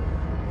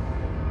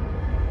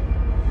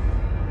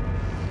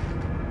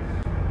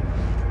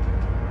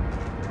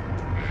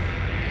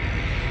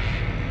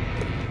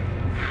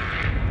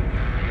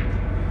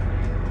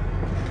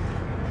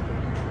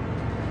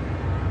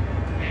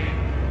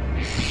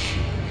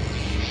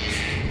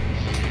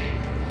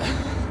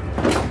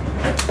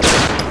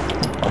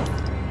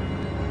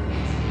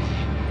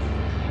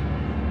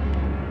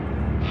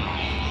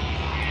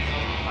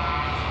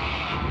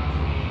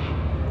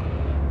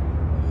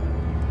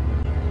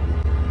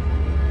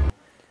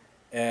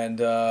 And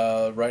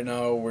right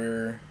now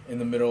we're in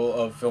the middle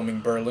of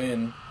filming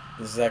Berlin.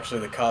 This is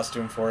actually the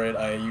costume for it.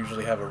 I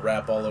usually have a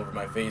wrap all over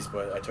my face,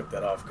 but I took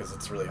that off because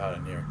it's really hot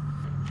in here.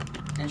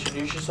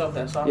 Introduce yourself,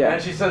 that's all. Yeah.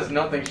 And she says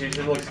nothing, she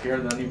just looks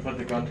scared, then you put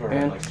the gun to her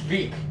head, like,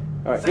 speak.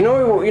 Alright, you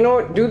know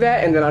what, do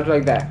that, and then I'll do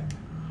like that.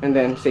 And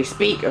then say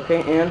speak,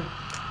 okay, and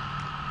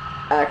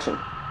action.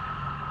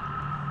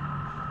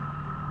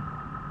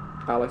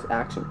 Alex,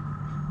 action.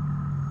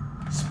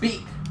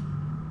 Speak.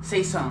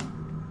 Say something.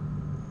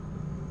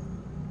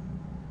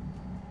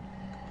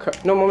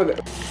 No moment.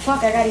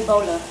 Fuck, I got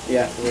Ebola.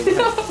 Yeah,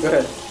 go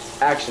ahead.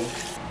 Action.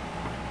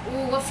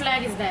 Ooh, what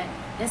flag is that?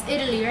 That's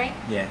Italy, right?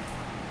 Yeah.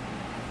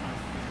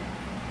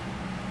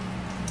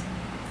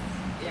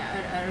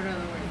 Yeah, I don't know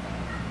the word.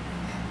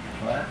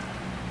 What?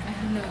 I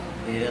don't know.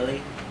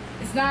 Italy?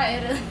 It's not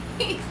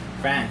Italy.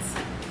 France.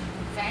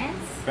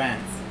 France?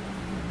 France.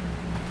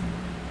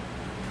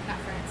 Not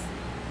France.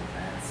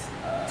 France.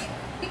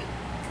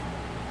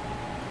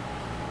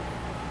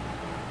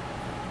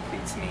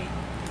 Beats me.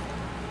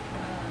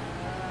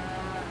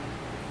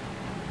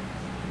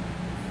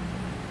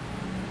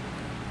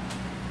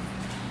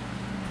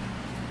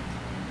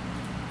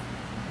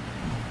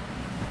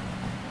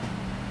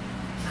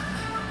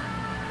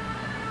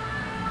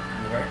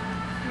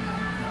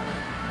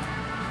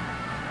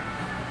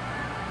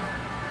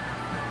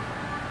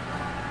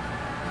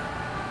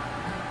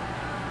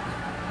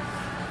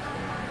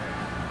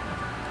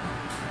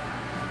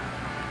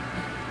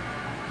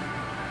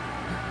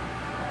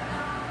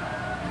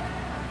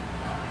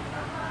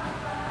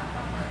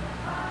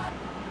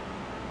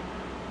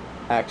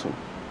 Action.